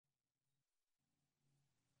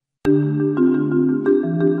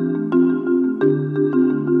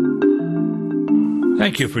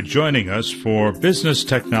Thank you for joining us for Business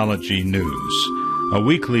Technology News, a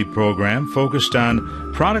weekly program focused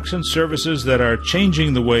on products and services that are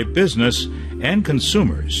changing the way business and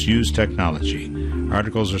consumers use technology.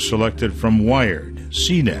 Articles are selected from Wired,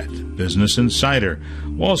 CNET, Business Insider,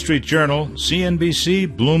 Wall Street Journal, CNBC,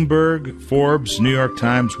 Bloomberg, Forbes, New York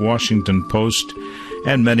Times, Washington Post,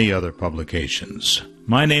 and many other publications.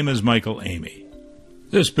 My name is Michael Amey.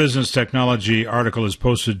 This business technology article is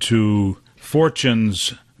posted to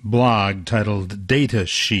Fortune's blog titled Data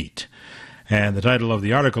Sheet. And the title of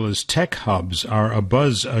the article is Tech Hubs Are a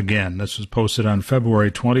Buzz Again. This was posted on February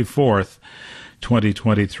 24th,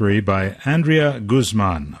 2023 by Andrea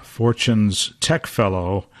Guzman, Fortune's tech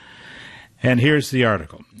fellow. And here's the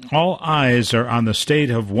article. All eyes are on the state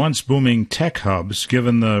of once booming tech hubs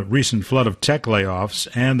given the recent flood of tech layoffs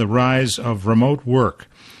and the rise of remote work.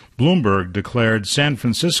 Bloomberg declared San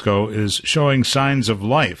Francisco is showing signs of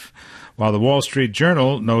life, while the Wall Street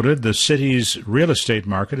Journal noted the city's real estate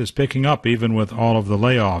market is picking up even with all of the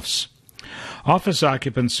layoffs. Office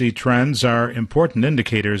occupancy trends are important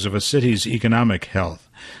indicators of a city's economic health.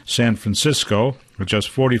 San Francisco, with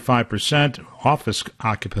just 45% office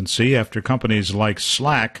occupancy after companies like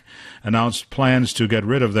Slack announced plans to get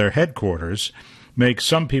rid of their headquarters, makes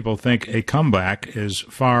some people think a comeback is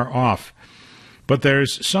far off. But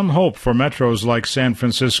there's some hope for metros like San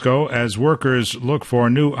Francisco as workers look for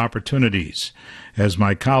new opportunities. As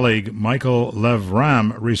my colleague Michael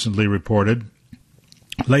Lev-Ram recently reported,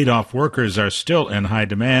 laid-off workers are still in high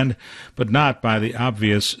demand, but not by the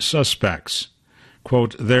obvious suspects.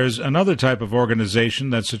 Quote, there's another type of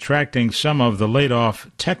organization that's attracting some of the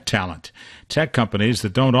laid-off tech talent, tech companies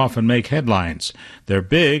that don't often make headlines. They're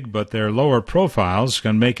big, but their lower profiles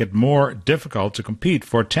can make it more difficult to compete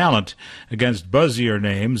for talent against buzzier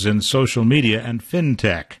names in social media and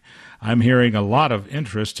fintech. I'm hearing a lot of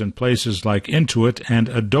interest in places like Intuit and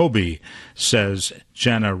Adobe, says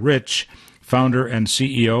Jana Rich, founder and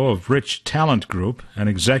CEO of Rich Talent Group, an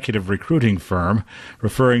executive recruiting firm,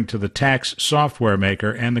 referring to the tax software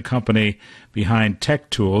maker and the company behind tech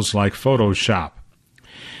tools like Photoshop.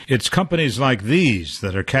 It's companies like these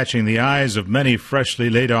that are catching the eyes of many freshly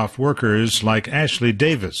laid-off workers like Ashley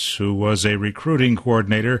Davis, who was a recruiting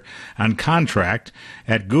coordinator on contract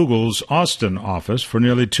at Google's Austin office for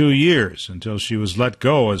nearly 2 years until she was let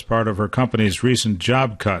go as part of her company's recent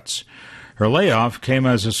job cuts. Her layoff came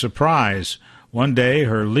as a surprise. One day,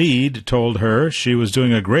 her lead told her she was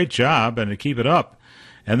doing a great job and to keep it up.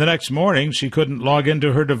 And the next morning, she couldn't log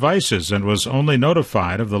into her devices and was only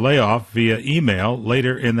notified of the layoff via email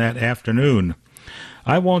later in that afternoon.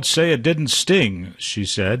 I won't say it didn't sting, she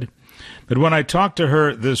said. But when I talked to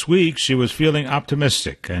her this week, she was feeling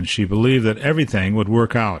optimistic, and she believed that everything would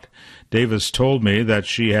work out. Davis told me that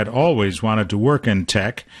she had always wanted to work in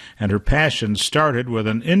tech, and her passion started with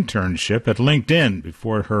an internship at LinkedIn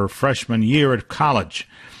before her freshman year at college.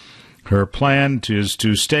 Her plan is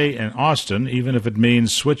to stay in Austin, even if it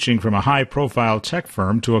means switching from a high-profile tech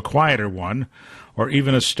firm to a quieter one, or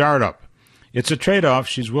even a startup. It's a trade-off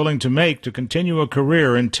she's willing to make to continue a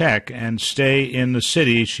career in tech and stay in the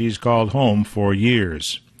city she's called home for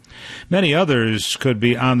years. Many others could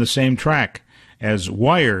be on the same track. As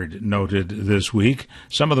Wired noted this week,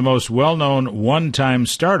 some of the most well-known one-time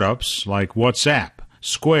startups like WhatsApp,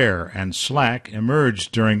 Square, and Slack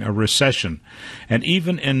emerged during a recession. And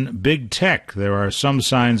even in big tech, there are some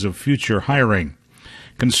signs of future hiring.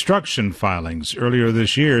 Construction filings earlier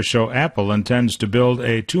this year show Apple intends to build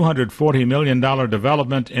a $240 million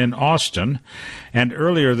development in Austin, and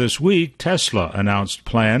earlier this week, Tesla announced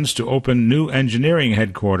plans to open new engineering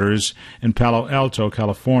headquarters in Palo Alto,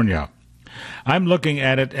 California. I'm looking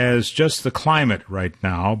at it as just the climate right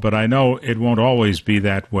now, but I know it won't always be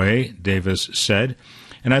that way, Davis said.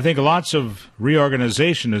 And I think lots of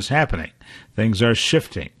reorganization is happening. Things are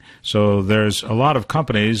shifting. So there's a lot of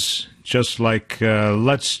companies just like,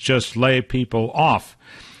 let's just lay people off.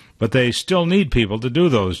 But they still need people to do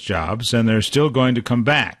those jobs, and they're still going to come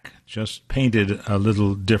back, just painted a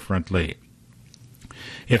little differently.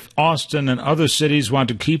 If Austin and other cities want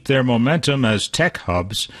to keep their momentum as tech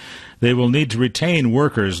hubs, they will need to retain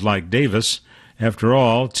workers like Davis. After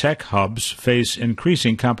all, tech hubs face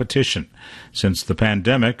increasing competition. Since the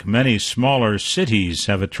pandemic, many smaller cities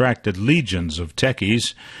have attracted legions of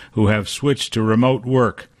techies who have switched to remote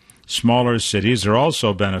work. Smaller cities are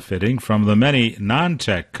also benefiting from the many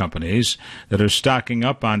non-tech companies that are stocking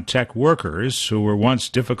up on tech workers who were once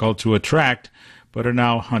difficult to attract but are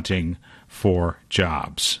now hunting for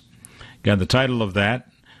jobs. Again, the title of that,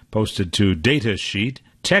 posted to Data Sheet,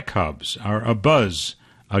 Tech Hubs Are a Buzz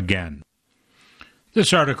Again.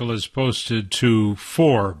 This article is posted to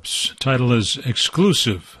Forbes. Title is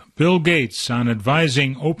Exclusive: Bill Gates on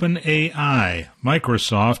Advising OpenAI,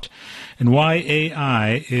 Microsoft, and Why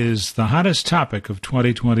AI is the Hottest Topic of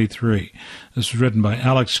 2023. This was written by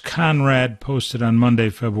Alex Conrad, posted on Monday,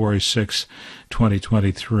 February 6,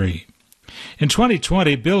 2023. In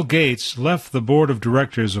 2020, Bill Gates left the board of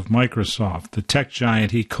directors of Microsoft, the tech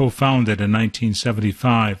giant he co-founded in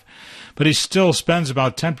 1975, but he still spends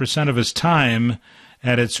about 10% of his time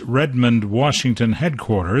at its Redmond, Washington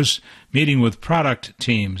headquarters, meeting with product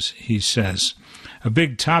teams, he says. A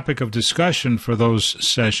big topic of discussion for those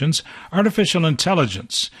sessions, artificial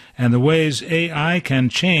intelligence and the ways AI can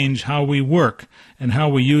change how we work and how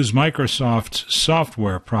we use Microsoft's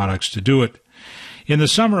software products to do it. In the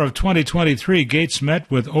summer of 2023, Gates met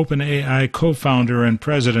with OpenAI co-founder and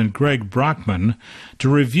president Greg Brockman to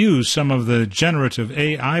review some of the generative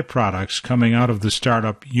AI products coming out of the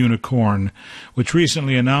startup unicorn, which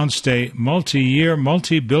recently announced a multi-year,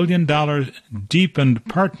 multi-billion-dollar deepened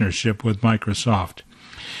partnership with Microsoft.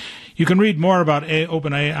 You can read more about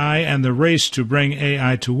OpenAI and the race to bring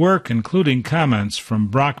AI to work, including comments from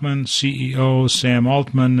Brockman, CEO Sam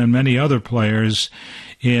Altman, and many other players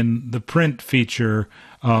in the print feature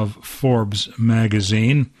of Forbes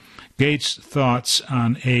magazine. Gates' thoughts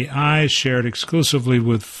on AI, shared exclusively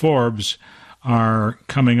with Forbes, are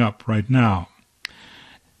coming up right now.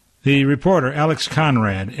 The reporter, Alex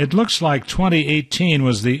Conrad: it looks like 2018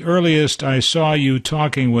 was the earliest I saw you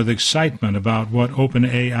talking with excitement about what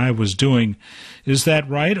OpenAI was doing. Is that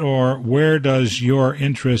right, or where does your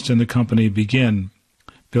interest in the company begin?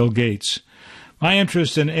 Bill Gates: my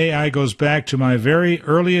interest in AI goes back to my very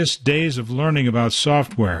earliest days of learning about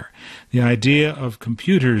software. The idea of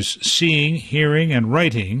computers seeing, hearing, and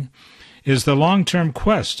writing is the long-term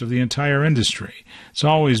quest of the entire industry. It's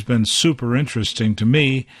always been super interesting to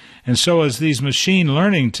me, and so as these machine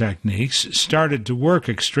learning techniques started to work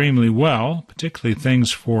extremely well, particularly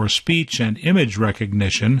things for speech and image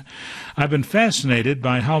recognition, I've been fascinated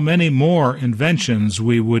by how many more inventions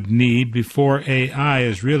we would need before AI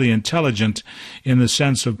is really intelligent in the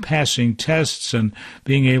sense of passing tests and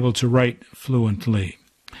being able to write fluently.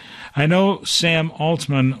 I know Sam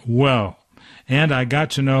Altman well, and I got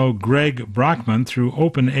to know Greg Brockman through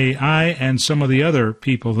OpenAI and some of the other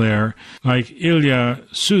people there, like Ilya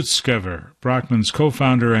Sutskever, Brockman's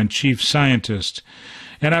co-founder and chief scientist.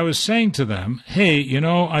 And I was saying to them, hey,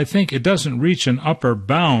 I think it doesn't reach an upper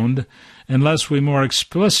bound unless we more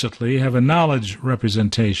explicitly have a knowledge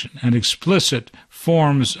representation and explicit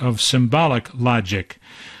forms of symbolic logic.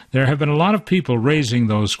 There have been a lot of people raising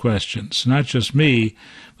those questions, not just me,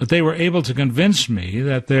 but they were able to convince me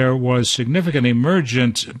that there was significant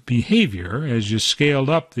emergent behavior as you scaled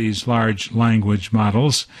up these large language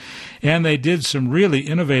models, and they did some really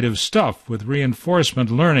innovative stuff with reinforcement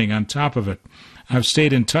learning on top of it. I've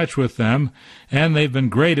stayed in touch with them, and they've been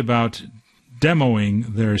great about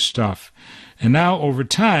demoing their stuff. And now, over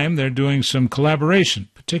time, they're doing some collaboration,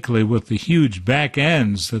 particularly with the huge back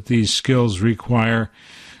ends that these skills require.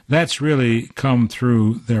 That's really come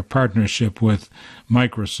through their partnership with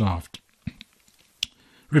Microsoft.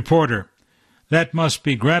 Reporter: that must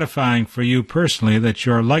be gratifying for you personally that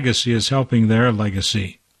your legacy is helping their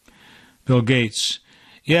legacy. Bill Gates: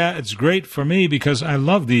 yeah, it's great for me because I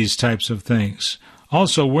love these types of things.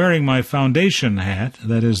 Also, wearing my foundation hat,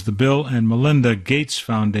 that is the Bill and Melinda Gates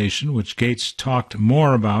Foundation, which Gates talked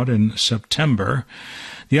more about in September,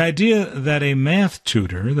 the idea that a math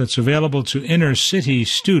tutor that's available to inner-city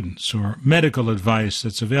students or medical advice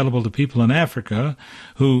that's available to people in Africa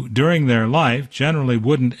who, during their life, generally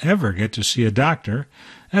wouldn't ever get to see a doctor,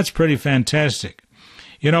 that's pretty fantastic.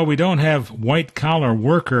 We don't have white-collar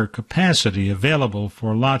worker capacity available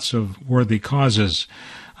for lots of worthy causes.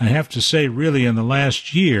 I have to say, really, in the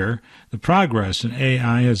last year, the progress in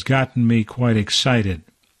AI has gotten me quite excited.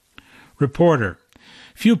 Reporter: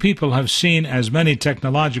 few people have seen as many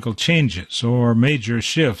technological changes or major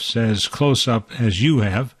shifts as close-up as you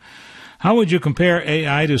have. How would you compare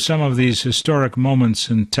AI to some of these historic moments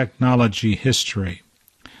in technology history?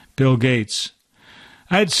 Bill Gates: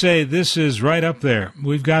 I'd say this is right up there.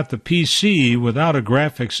 We've got the PC without a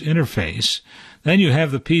graphics interface. Then you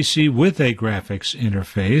have the PC with a graphics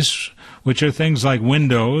interface, which are things like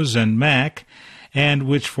Windows and Mac, and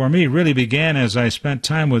which for me really began as I spent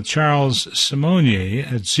time with Charles Simonyi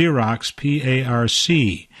at Xerox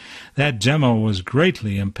PARC. That demo was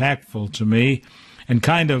greatly impactful to me and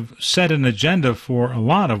kind of set an agenda for a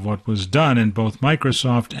lot of what was done in both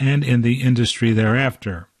Microsoft and in the industry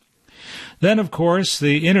thereafter. Then, of course,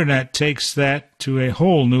 the Internet takes that to a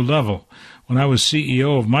whole new level. When I was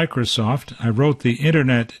CEO of Microsoft, I wrote the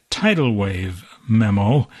Internet tidal wave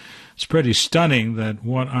memo. It's pretty stunning that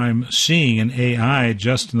what I'm seeing in AI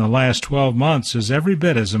just in the last 12 months is every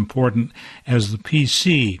bit as important as the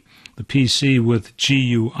PC. The PC with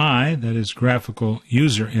GUI, that is graphical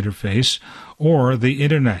user interface, or the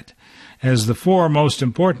Internet. As the 4 most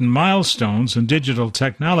important milestones in digital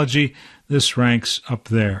technology, this ranks up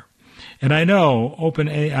there. And I know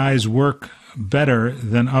OpenAI's work better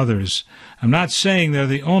than others. I'm not saying they're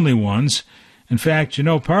the only ones. In fact,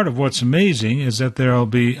 part of what's amazing is that there'll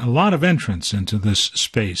be a lot of entrants into this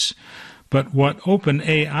space. But what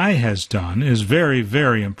OpenAI has done is very,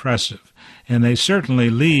 very impressive. And they certainly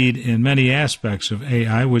lead in many aspects of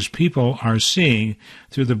AI, which people are seeing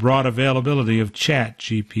through the broad availability of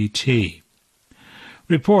ChatGPT.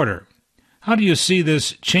 Reporter, how do you see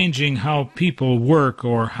this changing how people work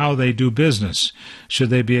or how they do business? Should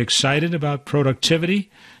they be excited about productivity?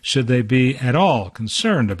 Should they be at all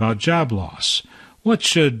concerned about job loss? What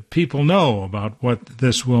should people know about what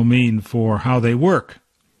this will mean for how they work?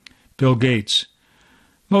 Bill Gates.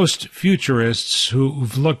 Most futurists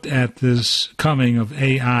who've looked at this coming of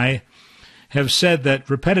AI have said that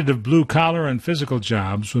repetitive blue-collar and physical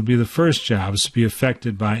jobs would be the first jobs to be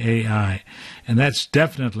affected by AI, and that's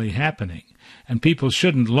definitely happening. And people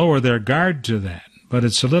shouldn't lower their guard to that, but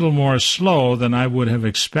it's a little more slow than I would have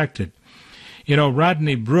expected.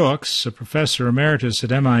 Rodney Brooks, a professor emeritus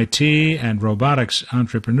at MIT and robotics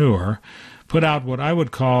entrepreneur, put out what I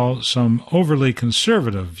would call some overly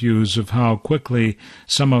conservative views of how quickly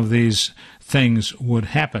some of these things would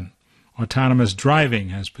happen. Autonomous driving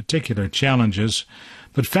has particular challenges,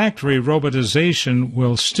 but factory robotization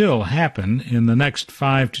will still happen in the next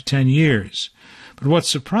 5 to 10 years. But what's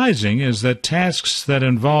surprising is that tasks that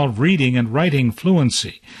involve reading and writing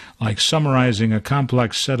fluency, like summarizing a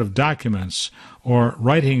complex set of documents or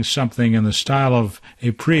writing something in the style of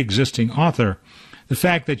a pre-existing author, the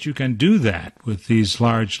fact that you can do that with these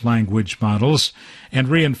large language models and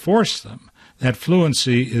reinforce them, that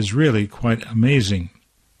fluency is really quite amazing.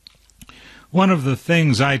 One of the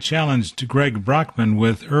things I challenged Greg Brockman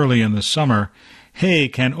with early in the summer, hey,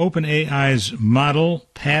 can OpenAI's model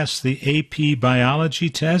pass the AP biology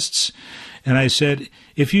tests? And I said,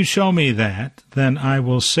 if you show me that, then I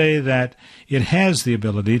will say that it has the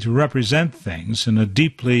ability to represent things in a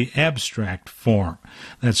deeply abstract form.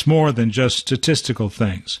 That's more than just statistical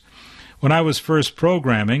things. When I was first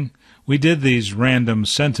programming, we did these random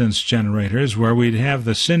sentence generators where we'd have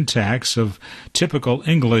the syntax of typical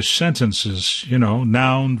English sentences,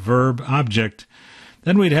 noun, verb, object.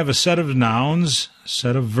 Then we'd have a set of nouns, a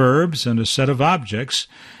set of verbs, and a set of objects,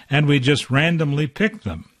 and we'd just randomly pick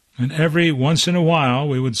them. And every once in a while,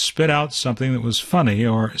 we would spit out something that was funny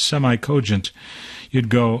or semi-cogent. You'd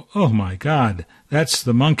go, oh my God, that's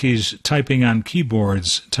the monkeys typing on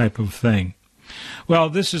keyboards type of thing. Well,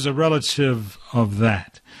 this is a relative of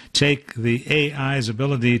that. Take the AI's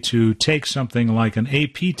ability to take something like an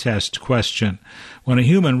AP test question. When a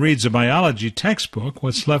human reads a biology textbook,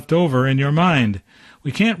 what's left over in your mind?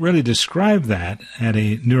 We can't really describe that at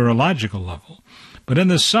a neurological level. But in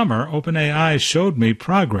the summer, OpenAI showed me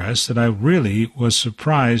progress that I really was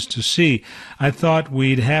surprised to see. I thought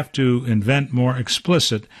we'd have to invent more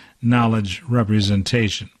explicit knowledge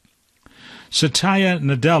representation. Satya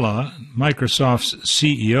Nadella, Microsoft's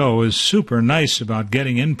CEO, is super nice about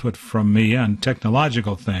getting input from me on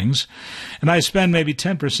technological things, and I spend maybe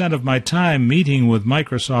 10% of my time meeting with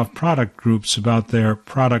Microsoft product groups about their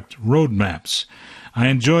product roadmaps. I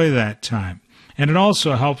enjoy that time, and it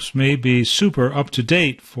also helps me be super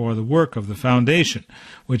up-to-date for the work of the foundation,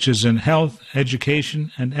 which is in health,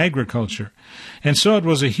 education, and agriculture. And so it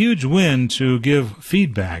was a huge win to give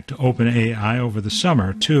feedback to OpenAI over the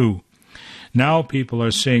summer, too. Now people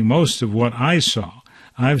are seeing most of what I saw.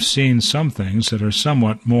 I've seen some things that are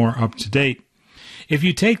somewhat more up-to-date. If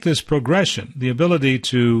you take this progression, the ability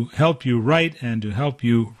to help you write and to help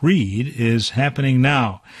you read is happening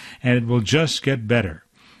now, and it will just get better.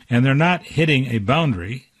 And they're not hitting a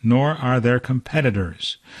boundary, nor are their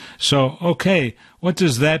competitors. So, okay, what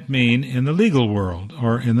does that mean in the legal world,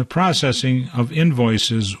 or in the processing of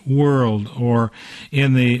invoices world, or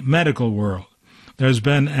in the medical world? There's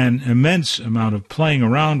been an immense amount of playing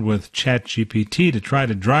around with ChatGPT to try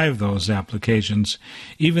to drive those applications,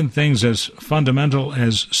 even things as fundamental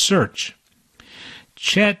as search.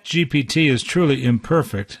 ChatGPT is truly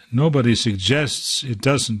imperfect. Nobody suggests it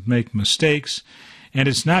doesn't make mistakes, and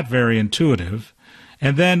it's not very intuitive.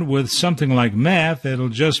 And then with something like math, it'll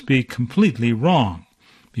just be completely wrong.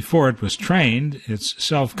 Before it was trained, its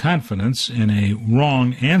self-confidence in a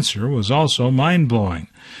wrong answer was also mind-blowing.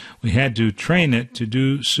 We had to train it to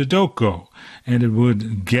do Sudoku, and it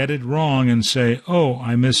would get it wrong and say, oh,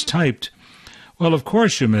 I mistyped. Well, of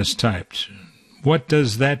course you mistyped. What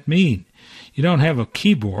does that mean? You don't have a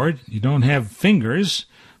keyboard, you don't have fingers,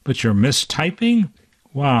 but you're mistyping?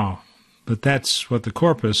 Wow. But that's what the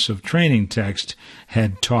corpus of training text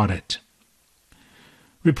had taught it.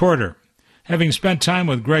 Reporter, having spent time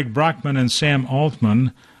with Greg Brockman and Sam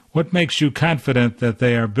Altman, what makes you confident that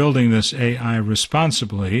they are building this AI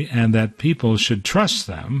responsibly and that people should trust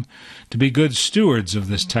them to be good stewards of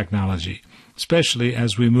this technology, especially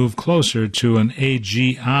as we move closer to an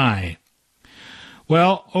AGI?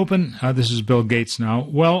 Well, this is Bill Gates now.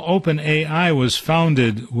 Well, OpenAI was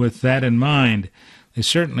founded with that in mind. They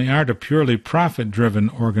certainly aren't a purely profit-driven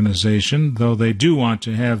organization, though they do want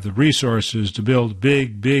to have the resources to build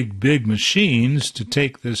big machines to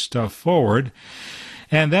take this stuff forward.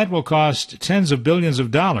 And that will cost tens of billions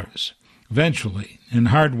of dollars, eventually, in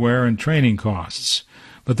hardware and training costs.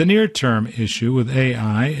 But the near-term issue with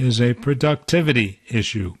AI is a productivity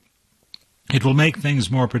issue. It will make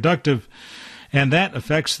things more productive, and that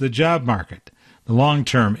affects the job market. The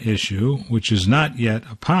long-term issue, which is not yet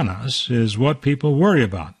upon us, is what people worry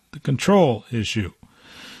about, the control issue.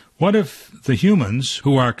 What if the humans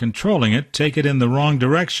who are controlling it take it in the wrong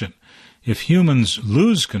direction? If humans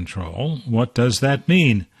lose control, what does that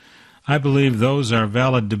mean? I believe those are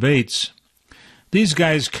valid debates. These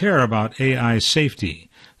guys care about AI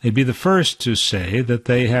safety. They'd be the first to say that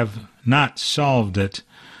they have not solved it.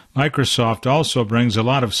 Microsoft also brings a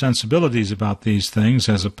lot of sensibilities about these things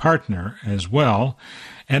as a partner as well.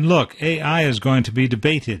 And look, AI is going to be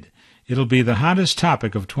debated. It'll be the hottest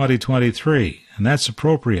topic of 2023, and that's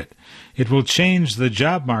appropriate. It will change the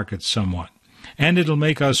job market somewhat. And it'll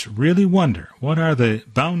make us really wonder, what are the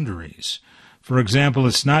boundaries? For example,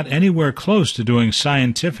 it's not anywhere close to doing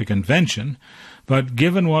scientific invention, but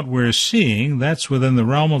given what we're seeing, that's within the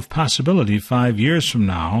realm of possibility 5 years from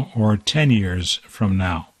now or 10 years from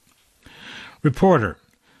now. Reporter,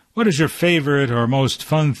 what is your favorite or most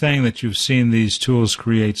fun thing that you've seen these tools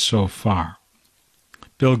create so far?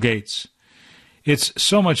 Bill Gates, it's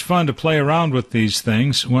so much fun to play around with these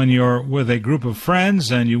things when you're with a group of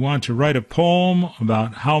friends and you want to write a poem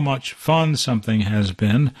about how much fun something has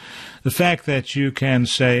been. The fact that you can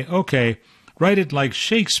say, okay, write it like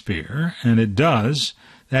Shakespeare, and it does,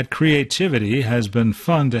 that creativity has been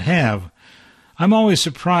fun to have. I'm always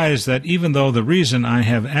surprised that even though the reason I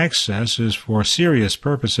have access is for serious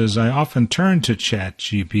purposes, I often turn to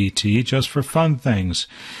ChatGPT just for fun things.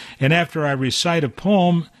 And after I recite a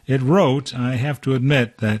poem it wrote, I have to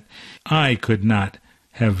admit that I could not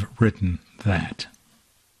have written that.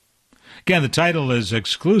 Again, the title is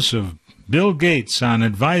exclusive. Bill Gates on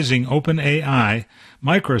advising OpenAI,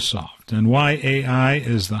 Microsoft, and why AI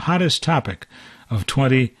is the hottest topic of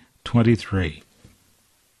 2023.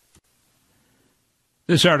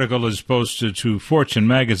 This article is posted to Fortune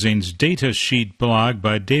Magazine's Data Sheet blog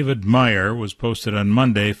by David Meyer, was posted on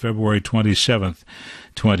Monday, February 27th,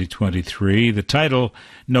 2023. The title,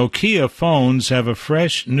 Nokia Phones Have a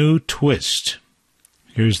Fresh New Twist.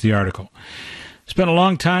 Here's the article. It's been a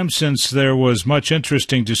long time since there was much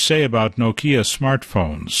interesting to say about Nokia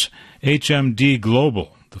smartphones. HMD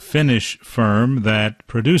Global, the Finnish firm that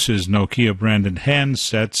produces Nokia-branded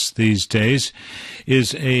handsets these days,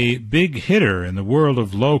 is a big hitter in the world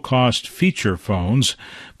of low-cost feature phones,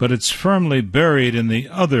 but it's firmly buried in the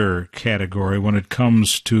other category when it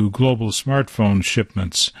comes to global smartphone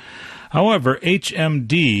shipments. However,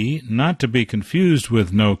 HMD, not to be confused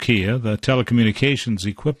with Nokia, the telecommunications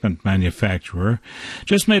equipment manufacturer,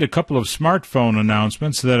 just made a couple of smartphone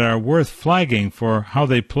announcements that are worth flagging for how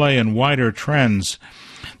they play in wider trends.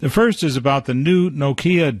 The first is about the new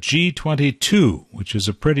Nokia G22, which is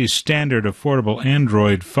a pretty standard affordable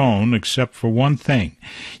Android phone, except for one thing.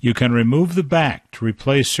 You can remove the back to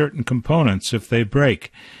replace certain components if they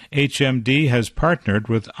break. HMD has partnered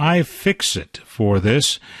with iFixit for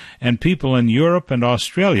this, and people in Europe and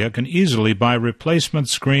Australia can easily buy replacement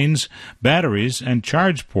screens, batteries, and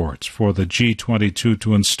charge ports for the G22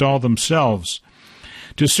 to install themselves.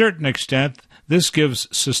 To a certain extent, this gives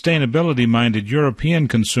sustainability-minded European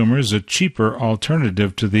consumers a cheaper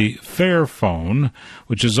alternative to the Fairphone,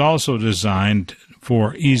 which is also designed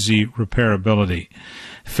for easy repairability.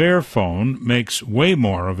 Fairphone makes way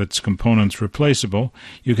more of its components replaceable.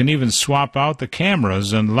 You can even swap out the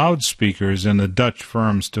cameras and loudspeakers in the Dutch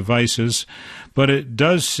firm's devices, but it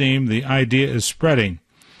does seem the idea is spreading.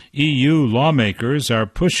 EU lawmakers are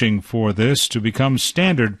pushing for this to become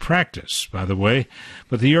standard practice, by the way,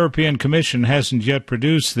 but the European Commission hasn't yet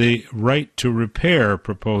produced the right to repair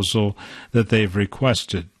proposal that they've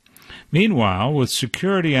requested. Meanwhile, with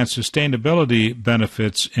security and sustainability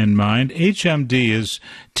benefits in mind, HMD is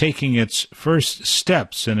taking its first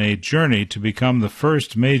steps in a journey to become the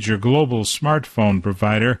first major global smartphone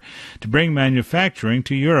provider to bring manufacturing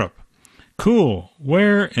to Europe. Cool.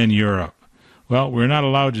 Where in Europe? Well, we're not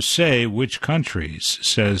allowed to say which countries,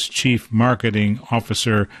 says Chief Marketing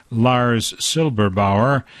Officer Lars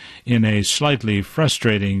Silberbauer in a slightly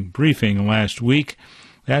frustrating briefing last week.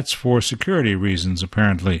 That's for security reasons,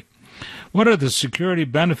 apparently. What are the security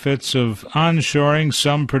benefits of onshoring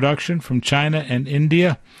some production from China and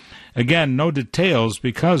India? Again, no details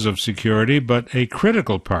because of security, but a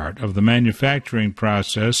critical part of the manufacturing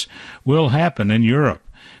process will happen in Europe,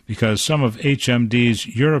 because some of HMD's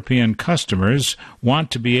European customers want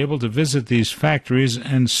to be able to visit these factories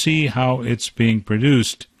and see how it's being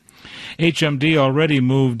produced. HMD already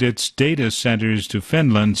moved its data centers to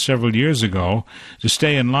Finland several years ago to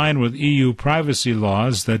stay in line with EU privacy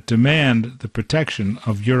laws that demand the protection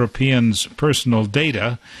of Europeans' personal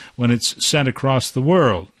data when it's sent across the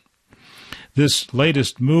world. This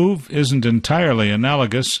latest move isn't entirely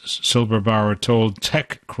analogous, Silberbauer told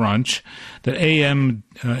TechCrunch, that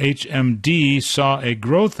HMD saw a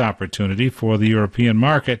growth opportunity for the European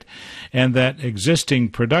market and that existing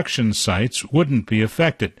production sites wouldn't be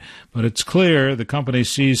affected. But it's clear the company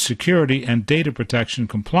sees security and data protection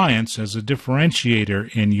compliance as a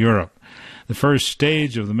differentiator in Europe. The first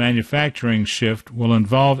stage of the manufacturing shift will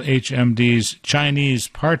involve HMD's Chinese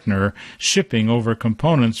partner shipping over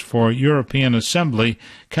components for European assembly,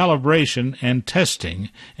 calibration, and testing,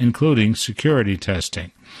 including security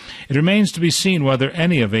testing. It remains to be seen whether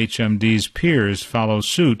any of HMD's peers follow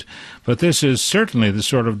suit, but this is certainly the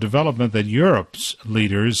sort of development that Europe's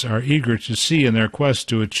leaders are eager to see in their quest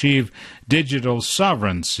to achieve digital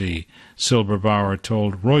sovereignty. Silberbauer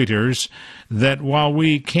told Reuters that while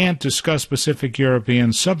we can't discuss specific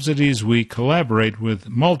European subsidies, we collaborate with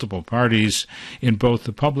multiple parties in both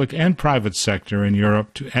the public and private sector in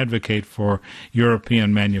Europe to advocate for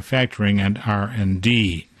European manufacturing and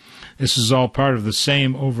R&D. This is all part of the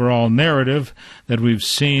same overall narrative that we've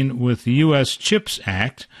seen with the U.S. CHIPS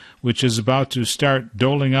Act, which is about to start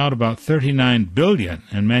doling out about $39 billion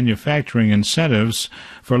in manufacturing incentives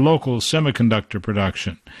for local semiconductor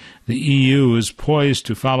production. The EU is poised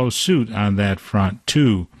to follow suit on that front,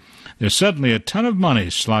 too. There's suddenly a ton of money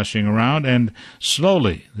sloshing around, and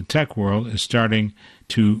slowly the tech world is starting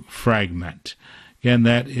to fragment. Again,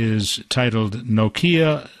 that is titled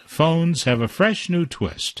Nokia Phones Have a Fresh New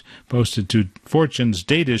Twist, posted to Fortune's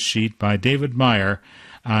data sheet by David Meyer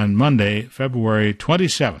on Monday, February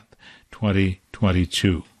 27th,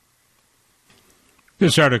 2022.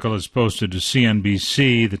 This article is posted to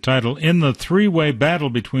CNBC. The title, In the Three-Way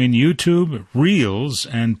Battle Between YouTube, Reels,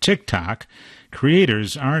 and TikTok,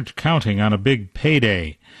 Creators Aren't Counting on a Big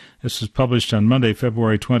Payday. This is published on Monday,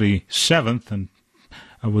 February 27th, and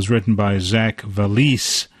was written by Zach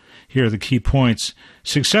Valise. Here are the key points.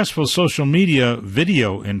 Successful social media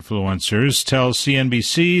video influencers tell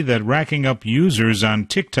CNBC that racking up users on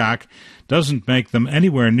TikTok doesn't make them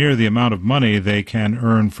anywhere near the amount of money they can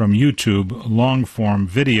earn from YouTube long-form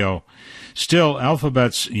video. Still,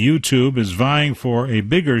 Alphabet's YouTube is vying for a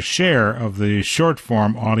bigger share of the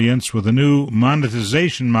short-form audience with a new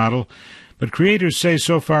monetization model, but creators say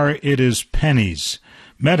so far it is pennies.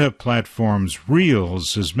 Meta Platforms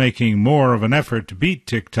Reels is making more of an effort to beat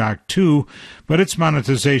TikTok too, but its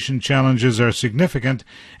monetization challenges are significant,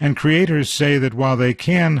 and creators say that while they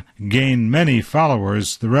can gain many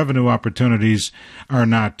followers, the revenue opportunities are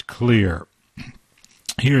not clear.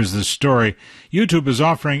 Here's the story. YouTube is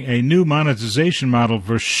offering a new monetization model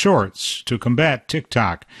for Shorts to combat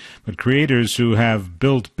TikTok, but creators who have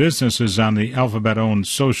built businesses on the Alphabet-owned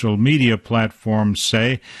social media platform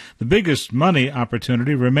say the biggest money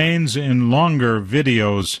opportunity remains in longer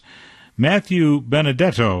videos. Matthew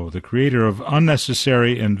Benedetto, the creator of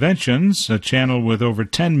Unnecessary Inventions, a channel with over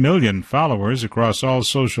 10 million followers across all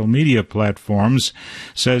social media platforms,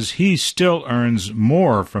 says he still earns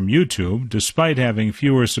more from YouTube despite having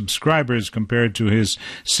fewer subscribers compared to his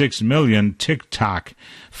 6 million TikTok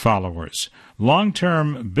followers.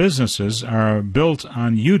 Long-term businesses are built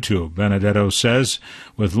on YouTube, Benedetto says.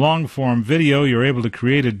 With long-form video, you're able to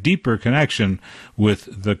create a deeper connection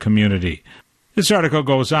with the community. This article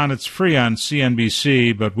goes on. It's free on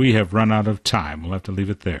CNBC, but we have run out of time. We'll have to leave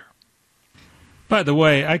it there. By the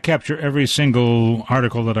way, I capture every single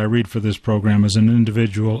article that I read for this program as an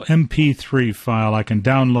individual MP3 file I can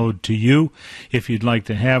download to you if you'd like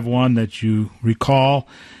to have one that you recall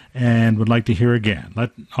and would like to hear again.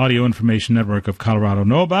 Let Audio Information Network of Colorado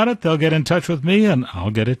know about it. They'll get in touch with me, and I'll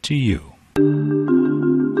get it to you.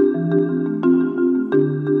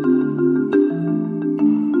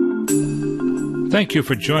 Thank you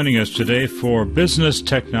for joining us today for Business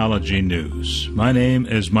Technology News. My name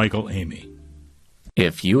is Michael Amey.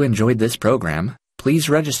 If you enjoyed this program, please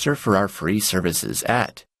register for our free services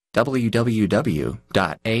at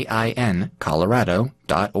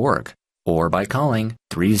www.aincolorado.org or by calling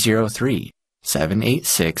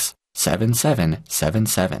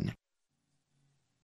 303-786-7777.